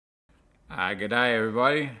G'day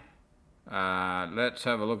everybody. Let's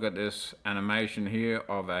have a look at this animation here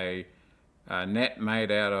of a net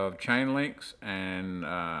made out of chain links and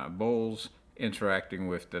balls interacting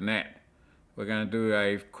with the net. We're going to do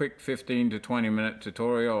a quick 15 to 20 minute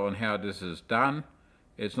tutorial on how this is done.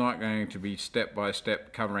 It's not going to be step by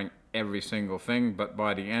step covering every single thing, but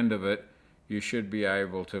by the end of it you should be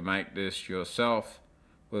able to make this yourself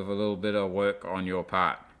with a little bit of work on your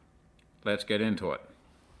part. Let's get into it.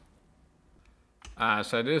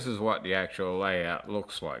 So this is what the actual layout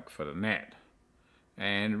looks like for the net,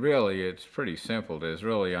 and really it's pretty simple. There's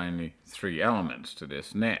really only three elements to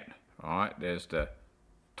this net. Alright, there's the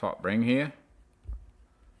top ring here,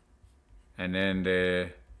 and then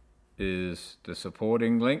there is the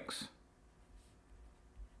supporting links,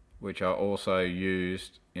 which are also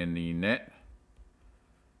used in the net,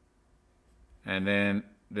 and then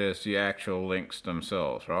there's the actual links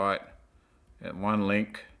themselves, right? And one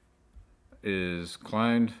link is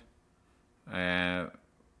cloned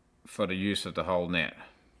for the use of the whole net.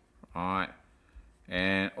 Alright,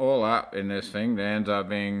 and all up in this thing there ends up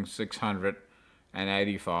being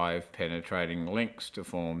 685 penetrating links to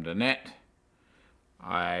form the net.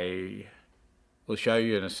 I will show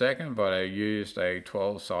you in a second, but I used a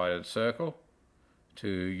 12-sided circle to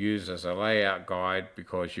use as a layout guide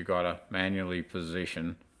because you got to manually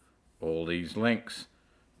position all these links.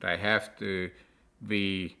 They have to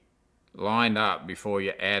be lined up before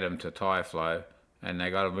you add them to tyFlow, and they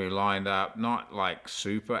got to be lined up not like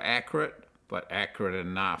super accurate, but accurate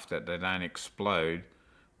enough that they don't explode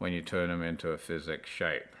when you turn them into a PhysX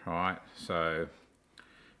shape. Right, so,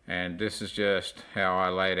 and this is just how I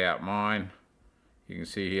laid out mine. You can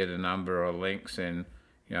see here the number of links in,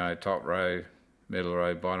 you know, top row, middle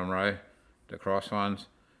row, bottom row, the cross ones,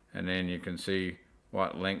 and then you can see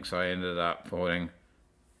what links I ended up putting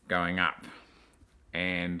going up.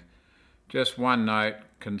 And just one note,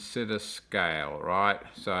 consider scale, right?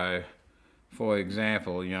 So for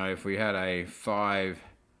example, you know, if we had a 5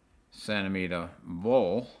 centimeter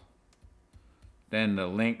ball, then the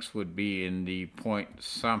links would be in the point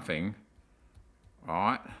something,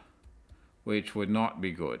 right? Which would not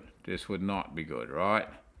be good. This would not be good, right?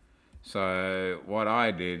 So what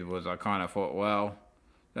I did was I kind of thought, well,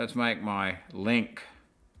 let's make my link,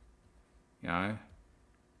 you know,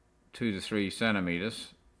 2 to 3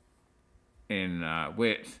 centimeters in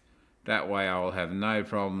width. That way I'll have no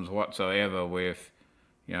problems whatsoever with,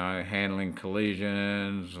 you know, handling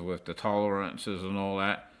collisions, with the tolerances and all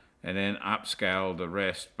that, and then upscale the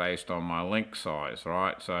rest based on my link size,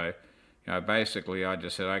 right? So, you know, basically I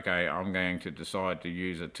just said, okay, I'm going to decide to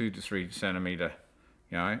use a 2 to 3 centimeter,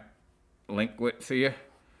 you know, link width here,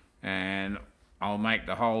 and I'll make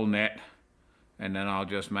the whole net, and then I'll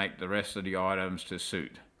just make the rest of the items to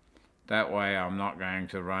suit. That way I'm not going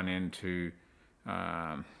to run into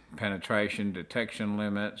penetration detection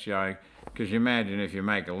limits, you know, because you imagine if you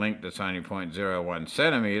make a link that's only 0.01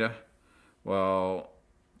 centimeter, well,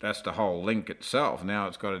 that's the whole link itself. Now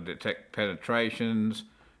it's got to detect penetrations,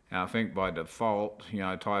 and I think by default, you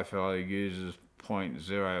know, tyFlow uses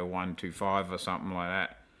 0.0125 or something like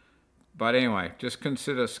that. But anyway, just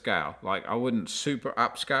consider scale. Like, I wouldn't super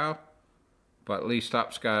upscale, but at least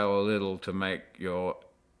upscale a little to make your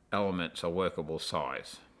elements a workable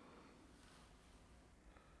size.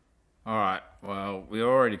 Alright, well, we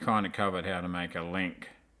already kind of covered how to make a link,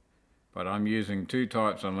 but I'm using two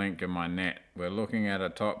types of link in my net. We're looking at a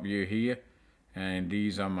top view here, and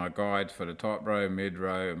these are my guides for the top row, mid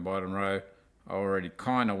row and bottom row. I already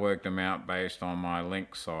kind of worked them out based on my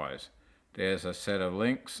link size. There's a set of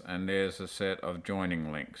links and there's a set of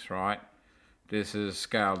joining links, right? This is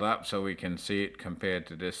scaled up so we can see it compared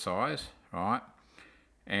to this size, right?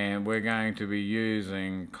 And we're going to be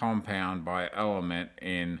using compound by element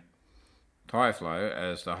in tyFlow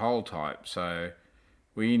as the whole type. So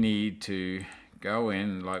we need to go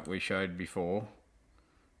in, like we showed before,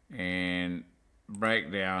 and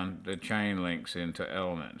break down the chain links into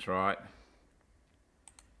elements, right?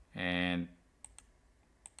 And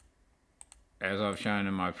as I've shown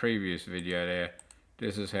in my previous video there,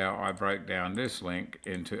 this is how I broke down this link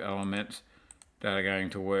into elements that are going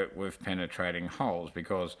to work with penetrating holes,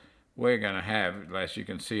 because we're going to have, as you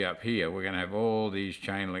can see up here, we're going to have all these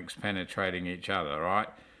chain links penetrating each other, right?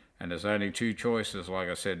 And there's only two choices, like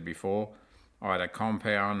I said before, either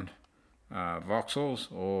compound voxels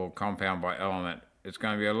or compound by element. It's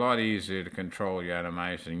going to be a lot easier to control your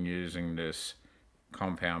animation using this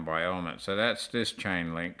compound by element. So that's this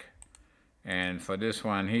chain link, and for this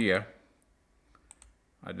one here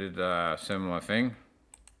I did a similar thing.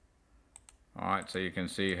 Alright, so you can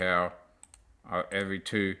see how every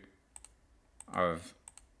two I've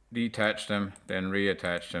detached them, then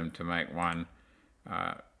reattached them to make one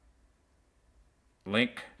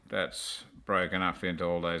link that's broken up into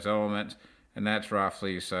all those elements. And that's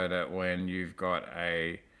roughly so that when you've got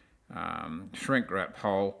a shrink wrap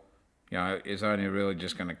hole, you know, it's only really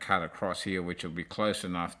just going to cut across here, which will be close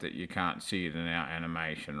enough that you can't see it in our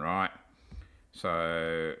animation, right?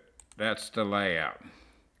 So that's the layout.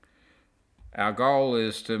 Our goal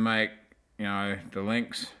is to make, you know, the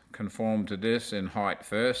links conform to this in height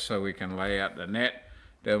first, so we can lay out the net,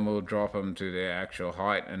 then we'll drop them to their actual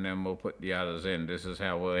height, and then we'll put the others in. This is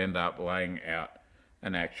how we'll end up laying out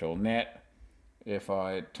an actual net. If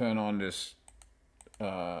I turn on this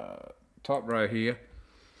top row here,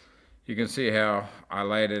 you can see how I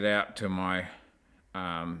laid it out to my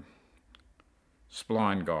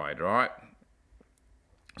spline guide, right?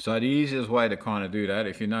 So the easiest way to kind of do that,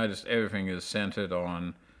 if you notice, everything is centered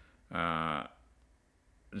on 0,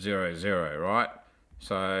 0, right?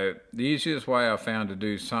 So the easiest way I found to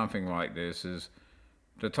do something like this is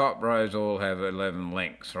the top rows all have 11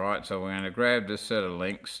 links, right? So we're going to grab this set of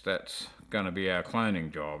links, that's going to be our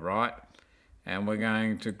cloning job, right? And we're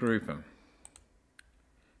going to group them.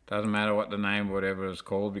 Doesn't matter what the name, whatever it's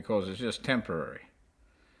called, because it's just temporary.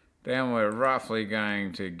 Then we're roughly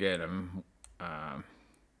going to get them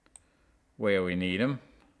where we need them.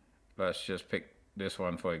 Let's just pick this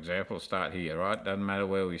one for example, start here, right? Doesn't matter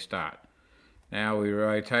where we start. Now we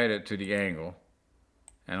rotate it to the angle,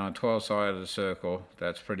 and on 12 sides of the circle,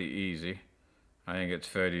 that's pretty easy. I think it's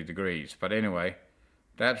 30 degrees. But anyway,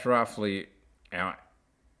 that's roughly our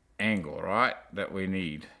angle, right, that we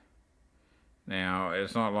need. Now,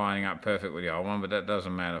 it's not lining up perfect with the other one, but that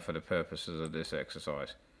doesn't matter for the purposes of this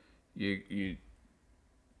exercise. You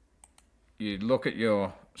look at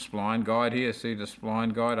your spline guide here, see the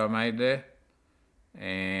spline guide I made there?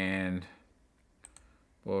 And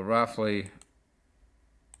we'll roughly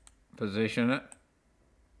position it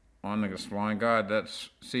on the spline guide. That's,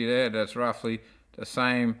 see there, that's roughly the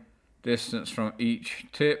same distance from each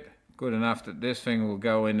tip, good enough that this thing will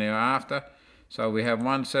go in there after. So we have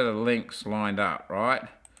one set of links lined up, right?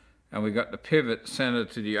 And we got the pivot centered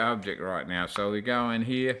to the object right now. So we go in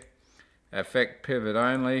here, effect pivot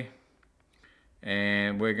only,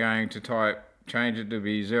 and we're going to type, change it to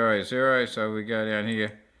be 0, 0. So we go down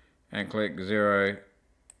here and click 0,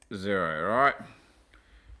 0, right?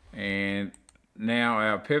 And now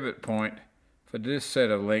our pivot point for this set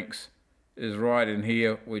of links is right in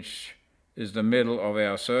here, which is the middle of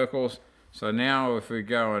our circles. So now if we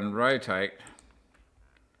go and rotate,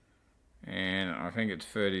 and I think it's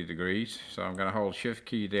 30 degrees, so I'm going to hold shift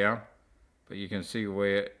key down, but you can see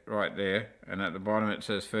where, right there, and at the bottom it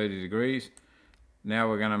says 30 degrees. Now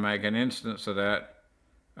we're going to make an instance of that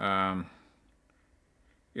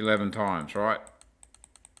 11 times, right?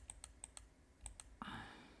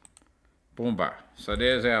 Boomba. So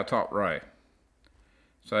there's our top row.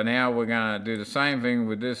 So now we're going to do the same thing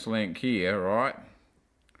with this link here, right?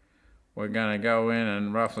 We're going to go in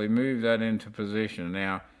and roughly move that into position.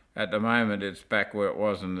 Now, at the moment, it's back where it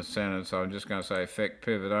was in the center, so I'm just going to say effect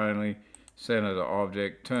pivot only, center the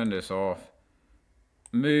object, turn this off,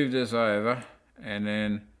 move this over, and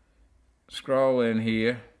then scroll in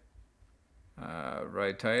here,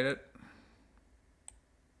 rotate it,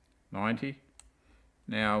 90.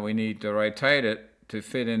 Now we need to rotate it to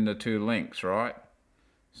fit in the two links, right?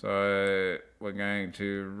 So we're going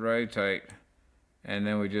to rotate, and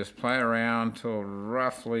then we just play around till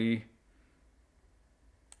roughly,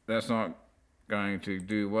 that's not going to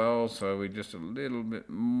do well, so we just a little bit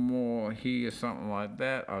more here, something like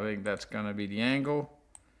that. I think that's going to be the angle,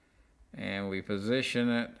 and we position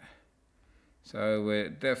it so we're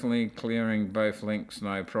definitely clearing both links,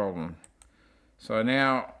 no problem. So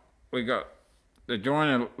now we got the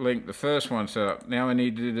joiner link, the first one set up. Now we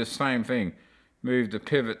need to do the same thing, move the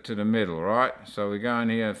pivot to the middle, right? So we go in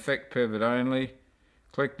here, effect pivot only,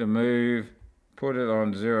 click the move, put it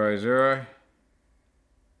on 0, 0.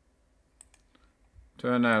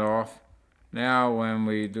 Turn that off. Now when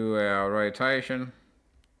we do our rotation,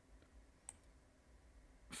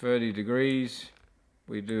 30 degrees,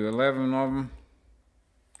 we do 11 of them.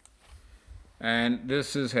 And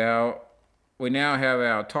this is how we now have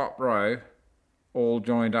our top row all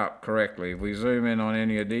joined up correctly. If we zoom in on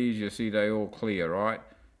any of these, you see they all clear, right?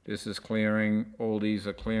 This is clearing, all these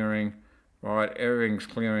are clearing, right? Everything's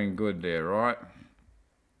clearing good there, right?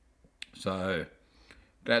 So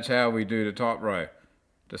that's how we do the top row.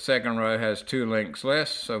 The second row has 2 links less,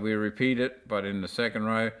 so we repeat it, but in the second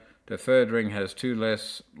row, the third ring has 2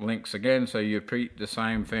 less links again, so you repeat the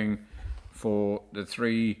same thing for the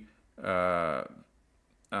 3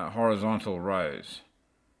 horizontal rows.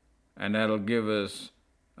 And that'll give us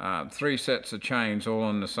three sets of chains all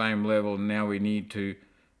on the same level. Now we need to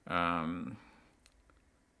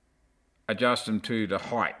adjust them to the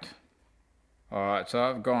height. Alright, so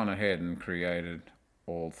I've gone ahead and created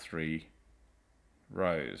all three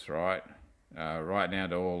rows, right? Right now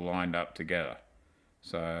they're all lined up together.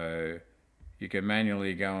 So you can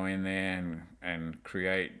manually go in there and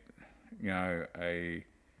create, you know, a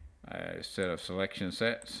set of selection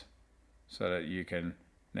sets so that you can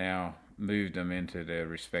now move them into their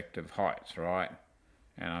respective heights, right?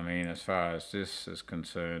 And I mean, as far as this is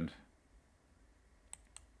concerned,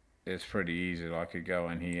 it's pretty easy. I could go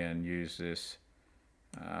in here and use this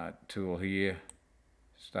tool here,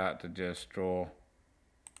 start to just draw.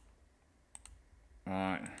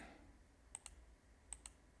 Alright,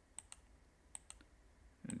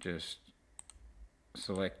 and just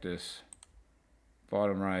select this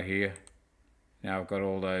bottom row here. Now I've got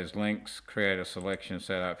all those links, create a selection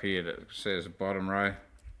set up here that says bottom row.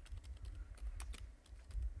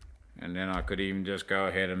 And then I could even just go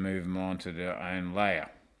ahead and move them onto their own layer.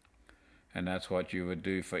 And that's what you would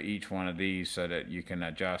do for each one of these so that you can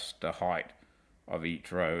adjust the height of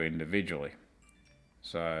each row individually.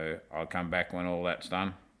 So I'll come back when all that's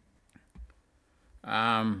done.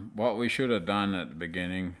 What we should have done at the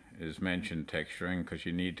beginning is mention texturing, because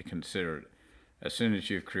you need to consider it. As soon as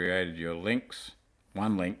you've created your links,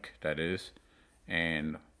 one link that is,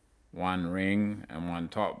 and one ring and one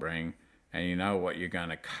top ring, and you know what you're going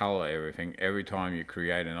to color everything, every time you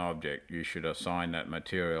create an object you should assign that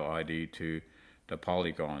material ID to the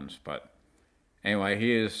polygons. But anyway,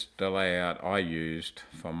 here's the layout I used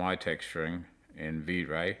for my texturing in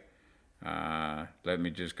V-Ray. Let me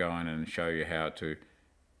just go in and show you how to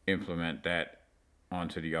implement that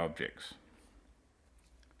onto the objects.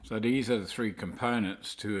 So these are the three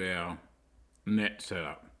components to our net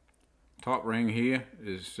setup. Top ring here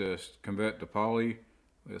is just convert to poly.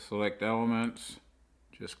 We'll select elements,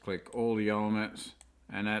 just click all the elements,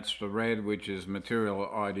 and that's the red, which is material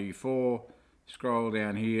ID 4. Scroll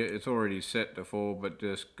down here, it's already set to 4, but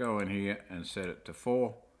just go in here and set it to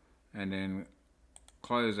 4, and then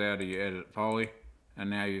close out of your edit poly, and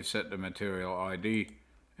now you've set the material ID.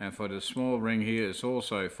 And for the small ring here, it's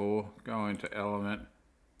also 4. Go into element,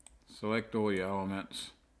 select all your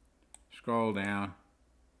elements, scroll down,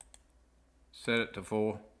 set it to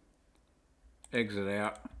 4, exit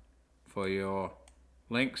out. For your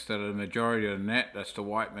links that are the majority of the net, that's the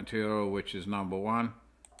white material, which is number 1.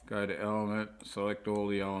 Go to element, select all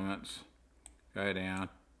the elements, go down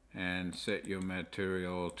and set your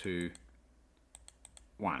material to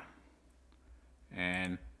 1.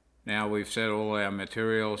 And now we've set all our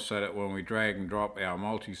materials so that when we drag and drop our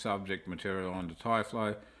multi-subject material onto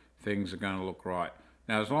tyFlow, things are going to look right.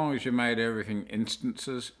 Now, as long as you made everything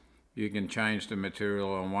instances, you can change the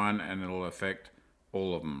material on one and it'll affect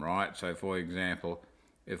all of them, right? So for example,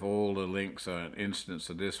 if all the links are an instance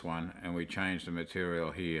of this one and we change the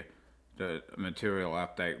material here, the material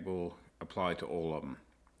update will apply to all of them.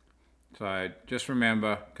 So just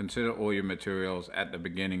remember, consider all your materials at the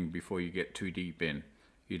beginning before you get too deep in.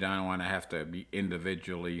 You don't want to have to be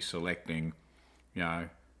individually selecting, you know,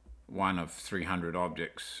 one of 300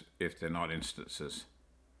 objects if they're not instances.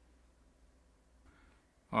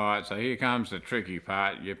 Alright, so here comes the tricky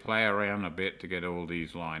part. You play around a bit to get all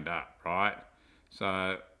these lined up, right?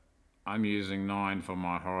 So I'm using 9 for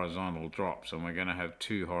my horizontal drops, and we're going to have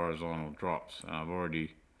 2 horizontal drops. And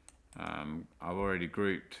I've already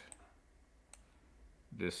grouped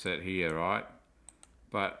this set here, right?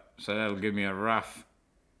 But so that'll give me a rough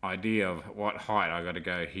idea of what height I got to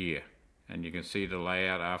go here. And you can see the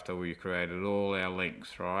layout after we created all our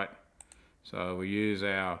links, right? So we use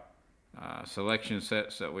our selection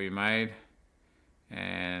sets that we made,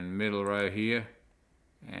 and middle row here,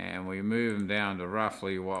 and we move them down to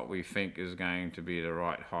roughly what we think is going to be the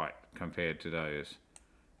right height compared to those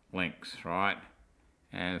links, right?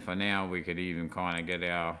 And for now we could even kind of get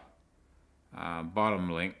our bottom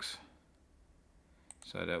links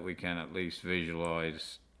so that we can at least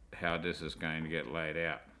visualize how this is going to get laid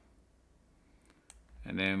out.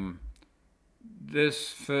 And then this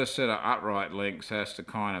first set of upright links has to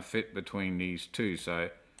kind of fit between these two. So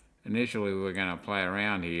initially we're going to play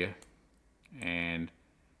around here and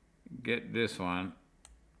get this one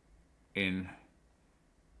in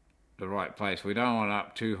the right place. We don't want it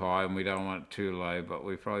up too high and we don't want it too low, but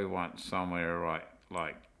we probably want somewhere right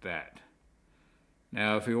like that.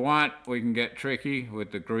 Now if we want, we can get tricky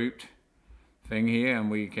with the grouped thing here, and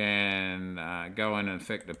we can go in and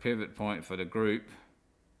affect the pivot point for the group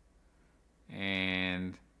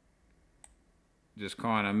and just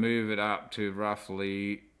kind of move it up to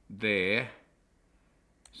roughly there,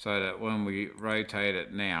 so that when we rotate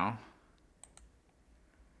it now,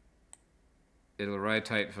 it'll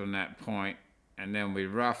rotate from that point, and then we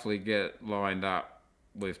roughly get it lined up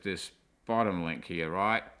with this bottom link here,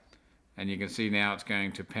 right? And you can see now it's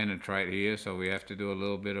going to penetrate here, so we have to do a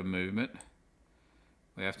little bit of movement.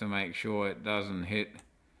 We have to make sure it doesn't hit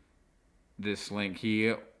this link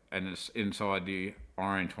here and it's inside the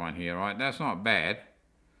orange one here, right? That's not bad.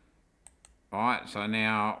 Alright, so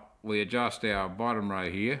now we adjust our bottom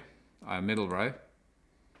row here, our middle row.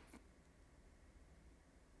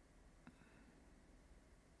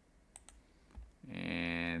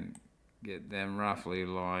 And get them roughly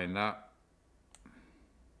lined up.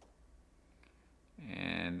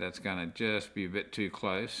 And that's going to just be a bit too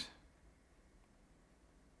close.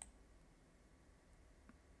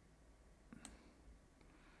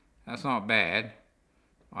 That's not bad.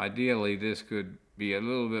 Ideally this could be a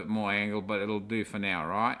little bit more angled, but it'll do for now,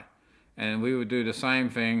 right? And we would do the same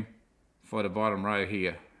thing for the bottom row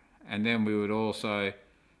here. And then we would also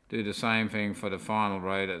do the same thing for the final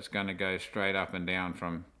row that's going to go straight up and down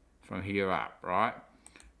from here up, right?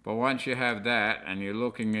 But once you have that and you're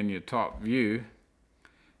looking in your top view,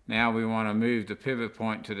 now we want to move the pivot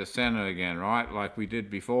point to the center again, right? Like we did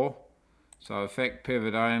before. So effect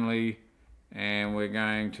pivot only, and we're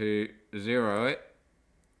going to 0 it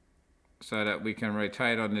so that we can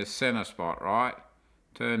rotate on this center spot, right?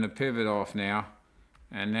 Turn the pivot off now,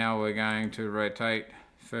 and now we're going to rotate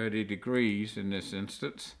 30 degrees in this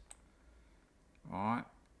instance. Alright,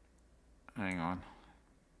 hang on,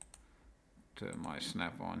 turn my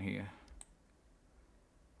snap on here,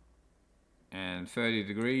 and 30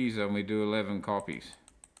 degrees, and we do 11 copies.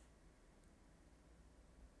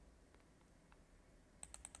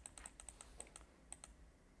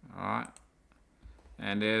 Alright,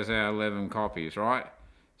 and there's our 11 copies, right?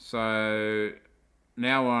 So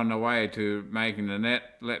now we're on the way to making the net.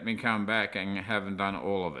 Let me come back and haven't done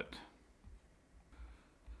all of it.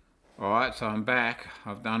 Alright, so I'm back.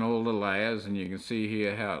 I've done all the layers, and you can see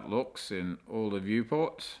here how it looks in all the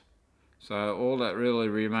viewports. So all that really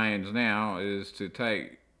remains now is to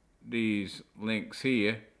take these links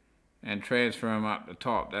here and transfer them up the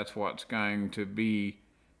top. That's what's going to be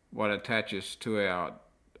what attaches to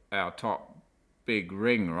our top big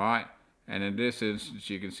ring, right? And in this instance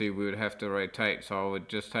you can see we would have to rotate, so I would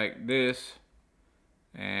just take this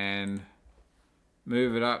and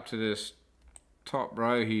move it up to this top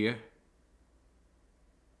row here,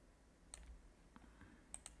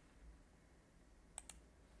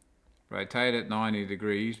 rotate it 90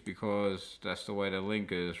 degrees because that's the way the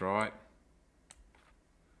link is, right?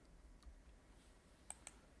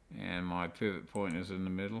 And my pivot point is in the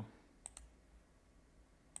middle.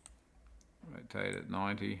 Rotate it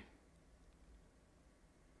 90.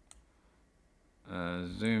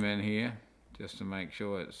 Zoom in here just to make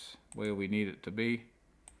sure it's where we need it to be.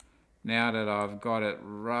 Now that I've got it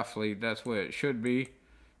roughly, that's where it should be,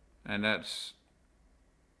 and that's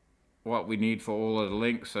what we need for all of the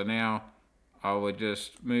links. So now I would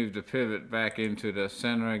just move the pivot back into the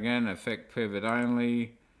center again, effect pivot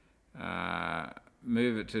only,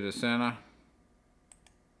 move it to the center,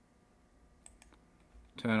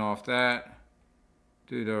 turn off that,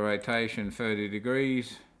 do the rotation 30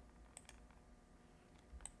 degrees,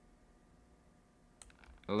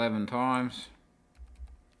 11 times,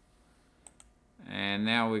 and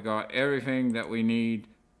now we got everything that we need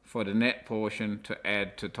for the net portion to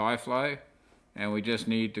add to tyFlow, and we just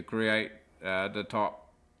need to create the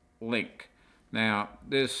top link. Now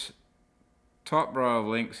this top row of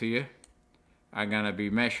links here are going to be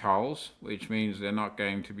mesh holes, which means they're not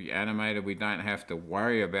going to be animated. We don't have to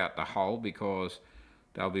worry about the hole because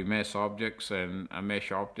they'll be mesh objects, and a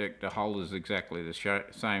mesh object, the hole is exactly the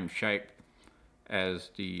same shape as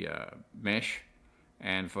the mesh.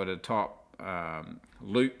 And for the top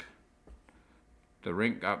loop, the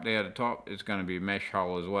ring up there at the top, is going to be a mesh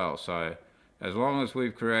hole as well. So as long as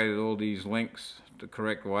we've created all these links the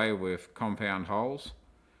correct way with compound holes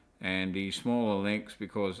and these smaller links,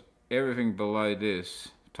 because everything below this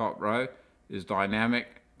top row is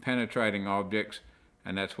dynamic penetrating objects,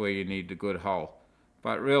 and that's where you need the good hole.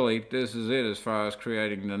 But really this is it as far as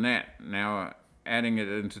creating the net. Now adding it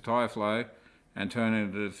into tyFlow and turning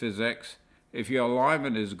it to PhysX. If your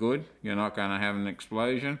alignment is good, you're not going to have an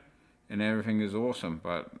explosion and everything is awesome.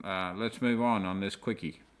 But let's move on this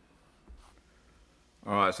quickie.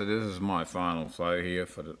 Alright, so this is my final flow here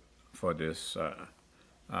for this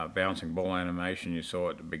bouncing ball animation you saw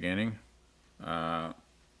at the beginning. The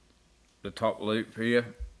top loop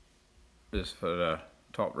here is for the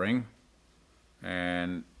top ring,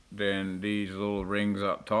 and then these little rings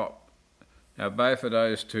up top. Now both of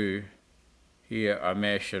those two here are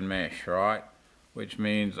mesh and mesh, right? Which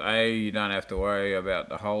means you don't have to worry about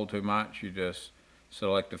the hole too much. You just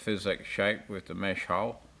select the PhysX shape with the mesh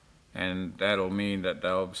hole, and that'll mean that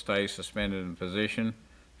they'll stay suspended in position.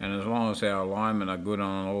 And as long as our alignment are good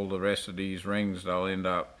on all the rest of these rings, they'll end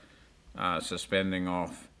up suspending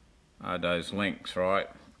off those links, right?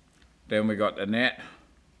 Then we got the net,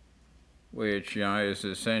 which is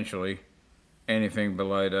essentially anything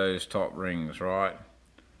below those top rings, right?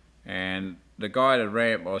 And the guided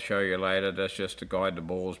ramp I'll show you later, that's just to guide the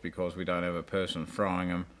balls because we don't have a person throwing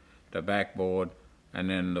them, the backboard,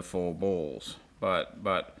 and then the 4 balls. But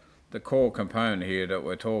the core component here that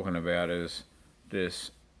we're talking about is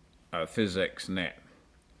this PhysX net.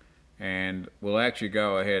 And we'll actually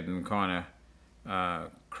go ahead and kind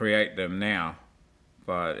of create them now,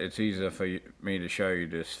 but it's easier for me to show you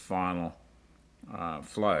this final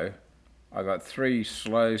flow. I got 3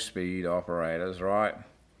 slow speed operators, right?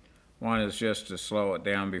 One is just to slow it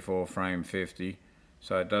down before frame 50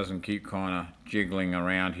 so it doesn't keep kind of jiggling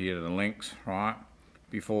around here to the links, right?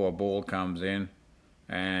 Before a ball comes in,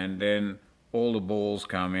 and then all the balls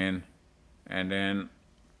come in, and then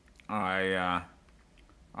I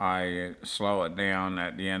slow it down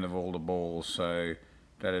at the end of all the balls so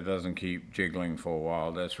that it doesn't keep jiggling for a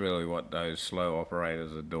while. That's really what those slow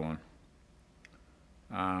operators are doing.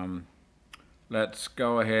 Let's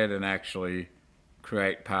go ahead and actually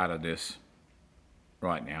create part of this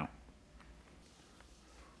right now.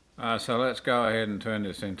 So let's go ahead and turn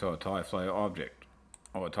this into a tyFlow object,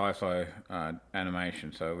 or a tyFlow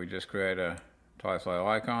animation. So we just create a tyFlow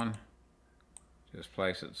icon, just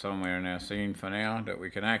place it somewhere in our scene for now that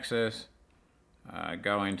we can access.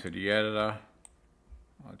 Go into the editor.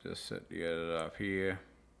 I'll just set the editor up here.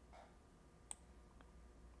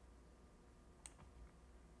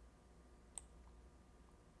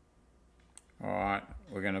 Alright,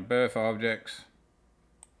 we're going to birth objects,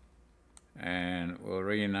 and we'll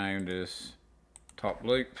rename this top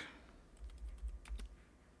loop,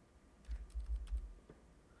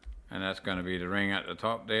 and that's going to be the ring at the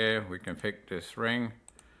top there. We can pick this ring,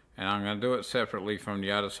 and I'm going to do it separately from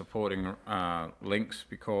the other supporting links,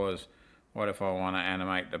 because what if I want to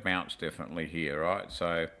animate the bounce differently here, right?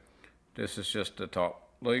 So this is just the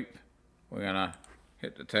top loop. We're going to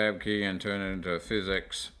hit the tab key and turn it into a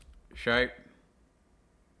PhysX shape.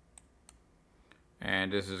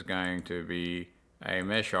 And this is going to be a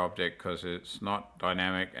mesh object because it's not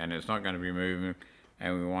dynamic and it's not going to be moving,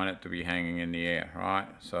 and we want it to be hanging in the air, right?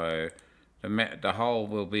 So the hole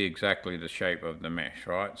will be exactly the shape of the mesh,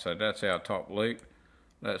 right? So that's our top loop.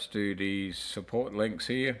 Let's do these support links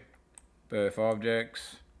here. Birth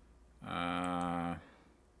objects. That's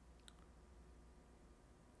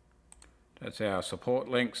our support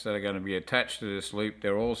links that are going to be attached to this loop.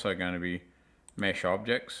 They're also going to be mesh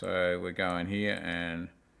objects, so we're going here and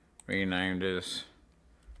rename this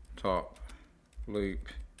top loop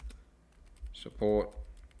support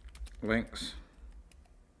links,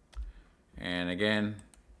 and again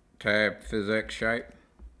tab PhysX shape,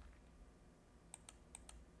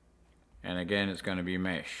 and again it's going to be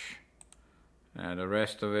mesh. Now the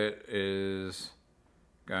rest of it is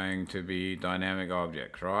going to be dynamic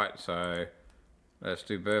objects, right? So let's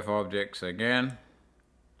do birth objects again.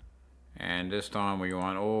 And this time we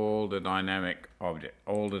want all the dynamic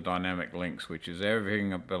links, which is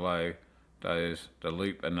everything below those, the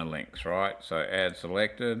loop and the links, right? So add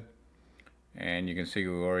selected, and you can see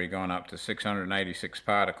we've already gone up to 686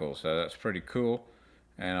 particles, so that's pretty cool.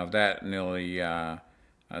 And of that, nearly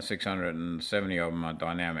 670 of them are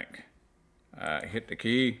dynamic. Hit the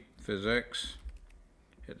key, PhysX,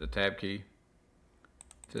 hit the tab key,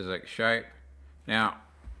 PhysX shape. Now,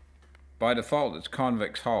 by default, it's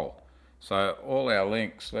convex hole. So all our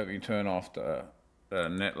links, let me turn off the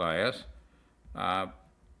net layers.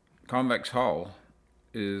 Convex hole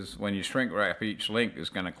is when you shrink wrap each link is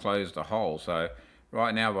going to close the hole. So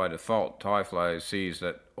right now by default tyFlow sees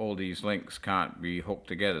that all these links can't be hooked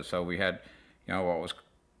together. So we had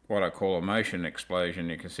what I call a motion explosion.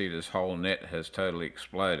 You can see this whole net has totally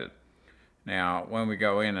exploded. Now when we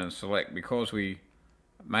go in and select, because we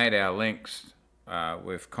made our links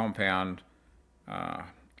with compound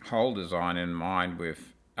hole design in mind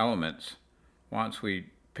with elements, once we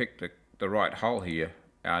pick the right hole here,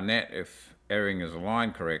 our net, if everything is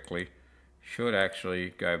aligned correctly, should actually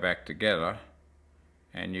go back together.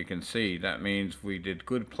 And you can see that means we did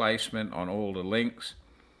good placement on all the links.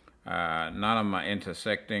 None of them are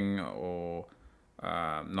intersecting or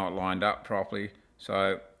not lined up properly.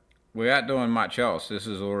 So without doing much else, this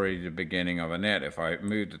is already the beginning of a net. If I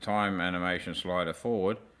move the time animation slider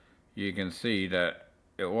forward, you can see that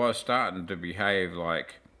it was starting to behave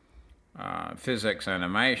like PhysX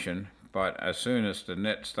animation, but as soon as the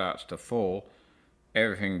net starts to fall,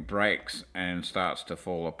 everything breaks and starts to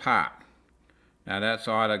fall apart. Now that's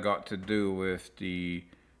either got to do with the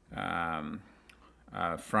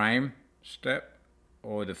frame step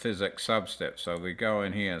or the PhysX substep. So we go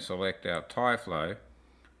in here and select our tyFlow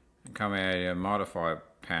and come out of your modify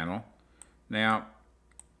panel. Now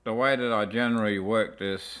the way that I generally work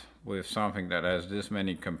this with something that has this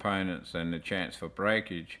many components and the chance for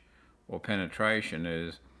breakage or penetration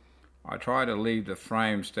is I try to leave the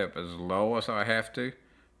frame step as low as I have to.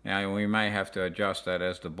 Now we may have to adjust that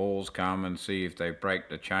as the balls come and see if they break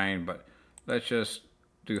the chain, but let's just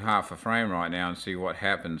do half a frame right now and see what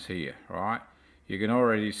happens here, right? You can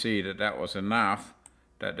already see that that was enough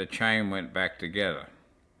that the chain went back together,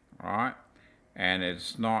 right? And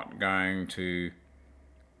it's not going to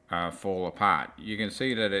fall apart. You can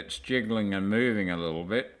see that it's jiggling and moving a little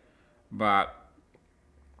bit, but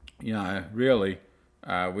you know, really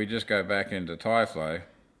we just go back into tyFlow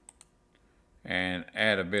and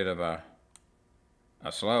add a bit of a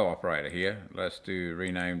slow operator here. Let's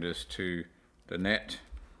rename this to the net,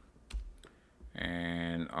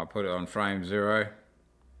 and I'll put it on frame 0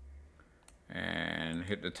 and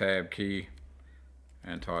hit the tab key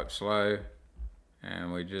and type slow,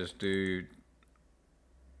 and we just do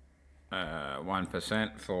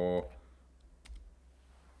 1% for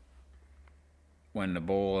when the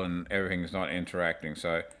ball and everything's not interacting.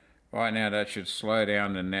 So right now that should slow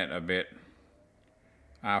down the net a bit.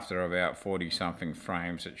 After about 40 something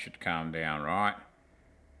frames it should calm down, right?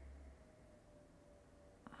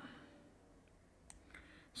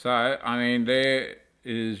 So I mean, there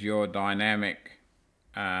is your dynamic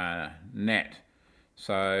net.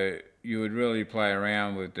 So you would really play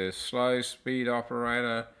around with this slow speed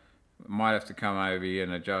operator. Might have to come over here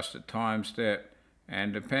and adjust the time step,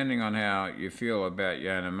 and depending on how you feel about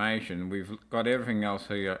your animation, we've got everything else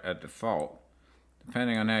here at default.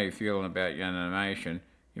 Depending on how you're feeling about your animation,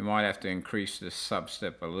 you might have to increase this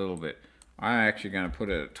sub-step a little bit. I'm actually going to put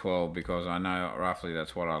it at 12 because I know roughly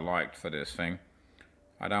that's what I liked for this thing.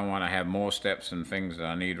 I don't want to have more steps and things that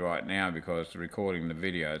I need right now because recording the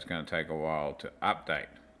video is going to take a while to update.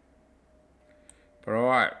 But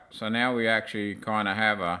alright, so now we actually kind of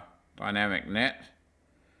have a dynamic net.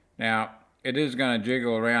 Now it is going to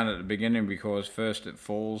jiggle around at the beginning because first it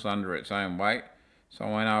falls under its own weight. So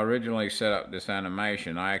when I originally set up this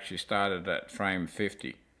animation, I actually started at frame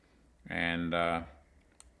 50, and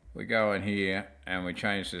we go in here and we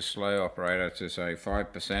change this slow operator to say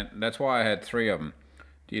 5%. That's why I had 3 of them.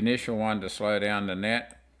 The initial one to slow down the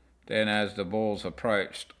net, then as the balls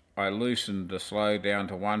approached I loosened the slow down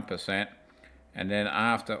to 1%, and then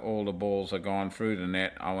after all the balls are gone through the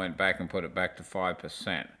net I went back and put it back to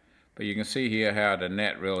 5%. But you can see here how the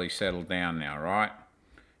net really settled down now, right?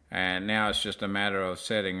 And now it's just a matter of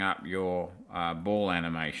setting up your ball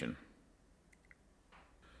animation.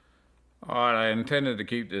 Alright, I intended to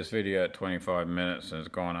keep this video at 25 minutes and it's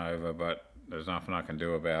gone over, but there's nothing I can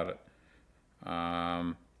do about it.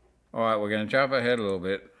 Alright, we're going to jump ahead a little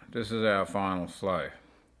bit. This is our final flow.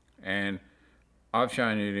 And I've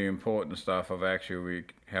shown you the important stuff of actually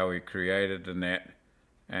how we created the net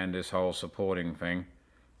and this whole supporting thing.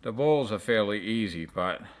 The balls are fairly easy,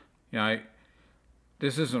 but you know,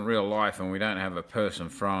 this isn't real life and we don't have a person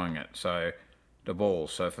throwing it, so the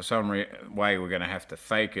balls. So for some way we're going to have to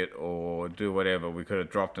fake it or do whatever. We could have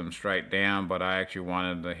dropped them straight down, but I actually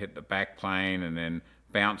wanted to hit the back plane and then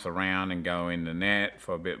bounce around and go in the net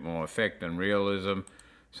for a bit more effect and realism.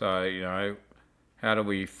 So, you know, how do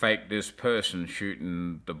we fake this person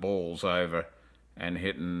shooting the balls over and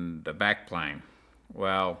hitting the back plane?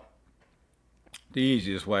 Well, the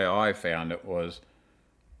easiest way I found it was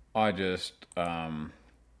I just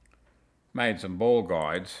made some ball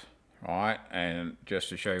guides, right, and just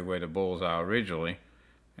to show you where the balls are originally.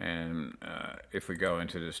 And if we go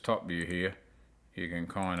into this top view here, you can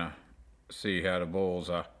kind of see how the balls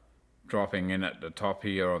are dropping in at the top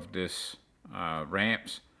here of this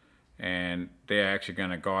ramps, and they're actually going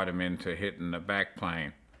to guide them into hitting the back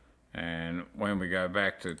plane. And when we go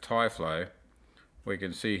back to tyFlow, we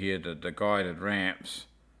can see here that the guided ramps,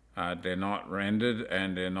 they're not rendered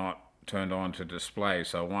and they're not turned on to display.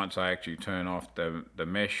 So once I actually turn off the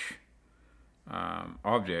mesh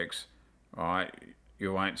objects, right,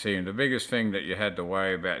 you won't see them. The biggest thing that you had to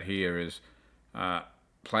worry about here is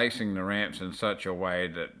placing the ramps in such a way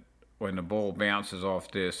that when the ball bounces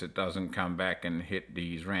off this, it doesn't come back and hit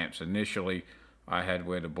these ramps. Initially I had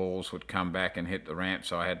where the balls would come back and hit the ramp,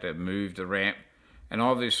 so I had to move the ramp. And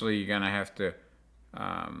obviously you're going to have to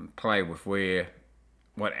play with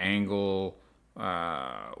what angle,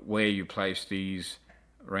 where you place these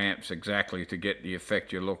ramps exactly to get the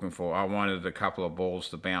effect you're looking for. I wanted a couple of balls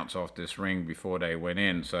to bounce off this ring before they went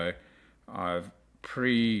in, so I've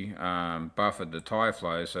buffered the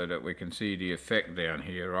tyFlow so that we can see the effect down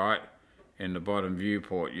here, right? In the bottom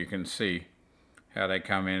viewport you can see how they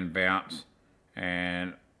come in, bounce,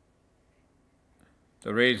 and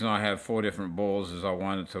the reason I have 4 different balls is I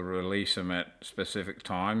wanted to release them at specific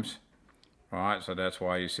times, right? So that's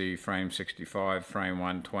why you see frame 65, frame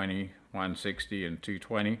 120, 160 and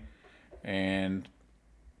 220. And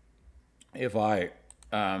if I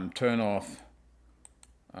turn off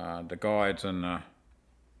the guides and the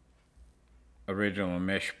original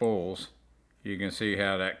mesh balls, you can see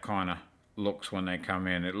how that kind of looks when they come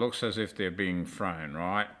in. It looks as if they're being thrown,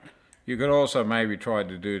 right? You could also maybe try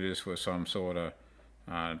to do this with some sort of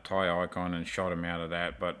tie icon and shot them out of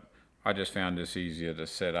that, but I just found this easier to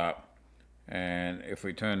set up. And if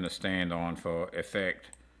we turn the stand on for effect,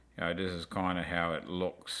 you know, this is kind of how it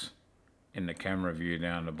looks in the camera view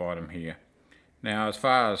down the bottom here. Now, as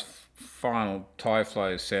far as final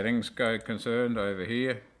tyFlow settings go concerned over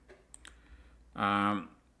here, the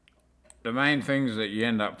main things that you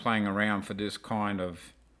end up playing around for this kind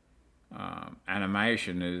of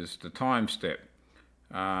animation is the time step.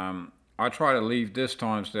 I try to leave this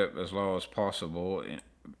time step as low as possible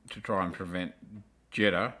to try and prevent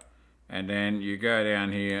jitter, and then you go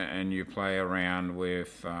down here and you play around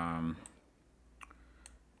with the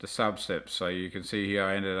sub steps. So you can see here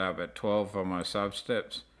I ended up at 12 for my sub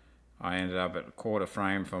steps. I ended up at a quarter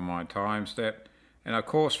frame for my time step, and of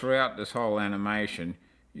course throughout this whole animation,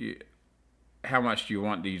 how much do you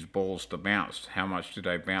want these balls to bounce? How much do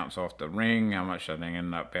they bounce off the ring? How much do they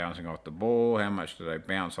end up bouncing off the ball? How much do they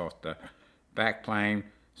bounce off the back plane?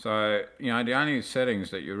 So, you know, the only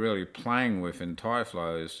settings that you're really playing with in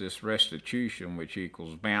tyFlow is this restitution, which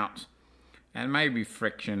equals bounce, and maybe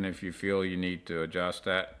friction if you feel you need to adjust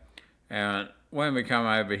that. And when we come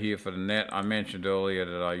over here for the net, I mentioned earlier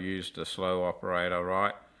that I used the slow operator,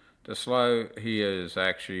 right? The slow here is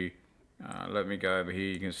actually, let me go over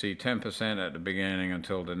here, you can see 10% at the beginning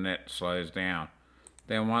until the net slows down.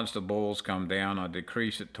 Then once the balls come down, I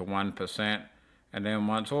decrease it to 1%, and then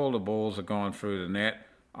once all the balls are gone through the net,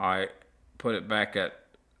 I put it back at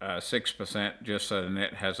 6% just so the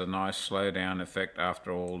net has a nice slow down effect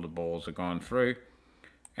after all the balls are gone through.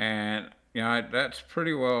 And you know, that's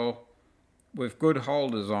pretty well, with good hole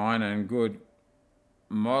design and good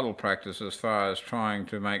model practice as far as trying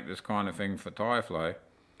to make this kind of thing for tyFlow,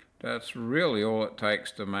 that's really all it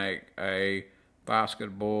takes to make a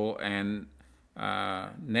basketball and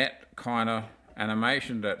net kind of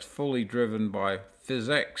animation that's fully driven by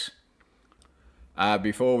PhysX.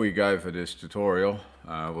 Before we go for this tutorial,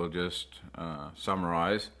 we'll just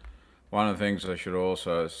summarize. One of the things I should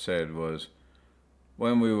also have said was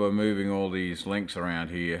when we were moving all these links around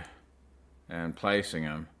here and placing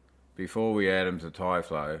them, before we add them to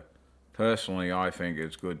tyFlow, personally I think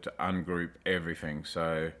it's good to ungroup everything.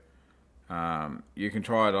 So you can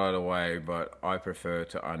try it either way, but I prefer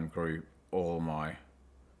to ungroup all my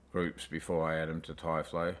groups before I add them to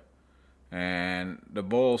tyFlow. And the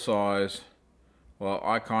ball size, well,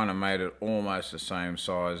 I kind of made it almost the same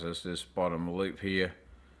size as this bottom loop here.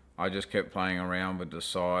 I just kept playing around with the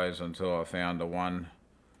size until I found the one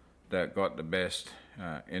that got the best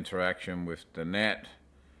interaction with the net.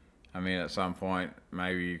 I mean, at some point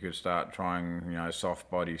maybe you could start trying, you know, soft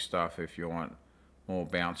body stuff if you want more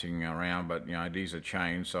bouncing around, but you know, these are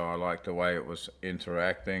chains, so I like the way it was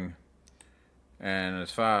interacting. And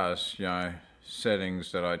as far as, you know,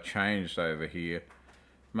 settings that I changed over here,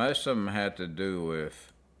 most of them had to do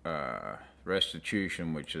with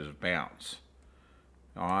restitution, which is bounce.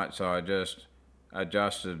 Alright, so I just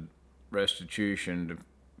adjusted restitution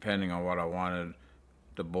depending on what I wanted.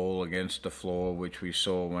 The ball against the floor, which we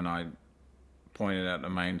saw when I pointed out the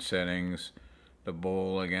main settings. The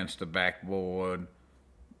ball against the backboard.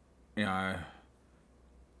 You know,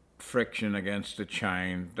 friction against the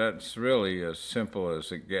chain. That's really as simple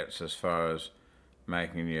as it gets as far as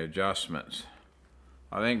making the adjustments.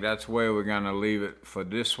 I think that's where we're going to leave it for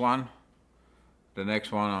this one. The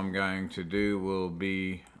next one I'm going to do will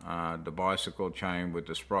be the bicycle chain with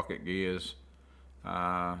the sprocket gears.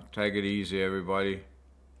 Take it easy, everybody.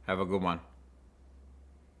 Have a good one.